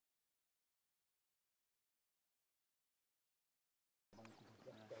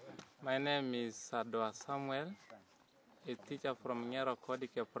My name is Sadoa Samuel, a teacher from Nyero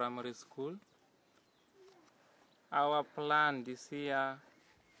Kodeke Primary School. Our plan this year,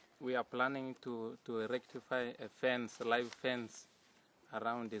 we are planning to rectify a fence, live fence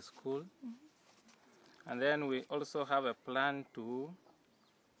around the school. And then we also have a plan to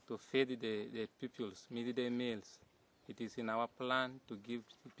feed the pupils midday meals. It is in our plan to give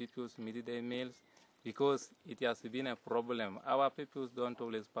the pupils midday meals because it has been a problem. Our pupils don't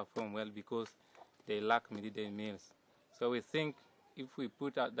always perform well because they lack midday meals. So we think if we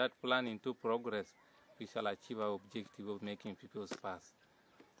put that plan into progress, we shall achieve our objective of making pupils pass.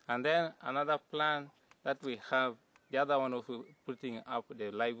 And then another plan that we have, the other one of putting up the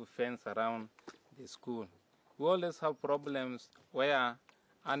live fence around the school. We always have problems where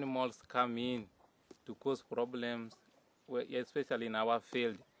animals come in to cause problems, especially in our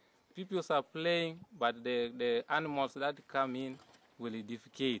field. Pupils are playing, but the animals that come in will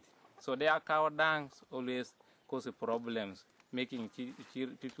defecate. So their cow dungs always cause problems, making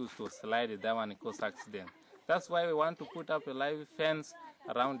pupils to slide down and cause accidents. That's why we want to put up a live fence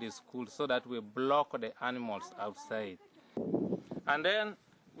around the school so that we block the animals outside. And then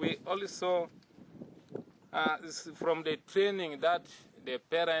we also, from the training that the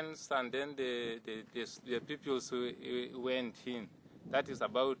parents and then the pupils who went in, that is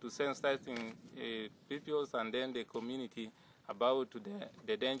about to sensitizing pupils and then the community about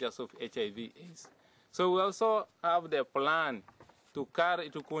the dangers of HIV/AIDS. So we also have the plan to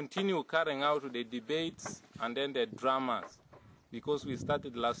continue carrying out the debates and then the dramas, because we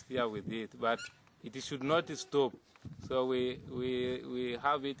started last year with it, but it should not stop. So we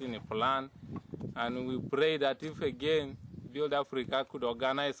have it in a plan, and we pray that if again Build Africa could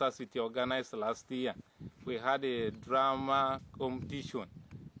organize as it organized last year. We had a drama competition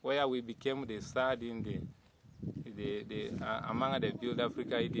where we became the third in among the Build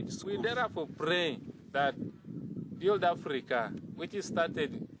Africa elite schools. We therefore pray that Build Africa, which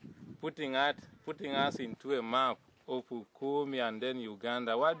started putting us into a map of Ukumi and then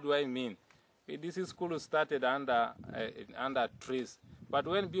Uganda. What do I mean? This school started under trees, but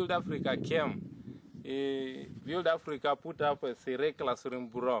when Build Africa came, Build Africa put up a 3 classroom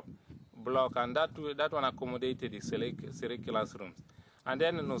block, and that one accommodated the 3 classrooms. And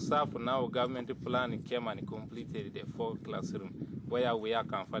then NOSAF, now government plan, came and completed the 4 classroom where we are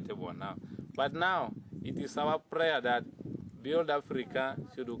comfortable now. But now it is our prayer that Build Africa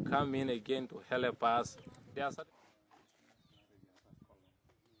should come in again to help us.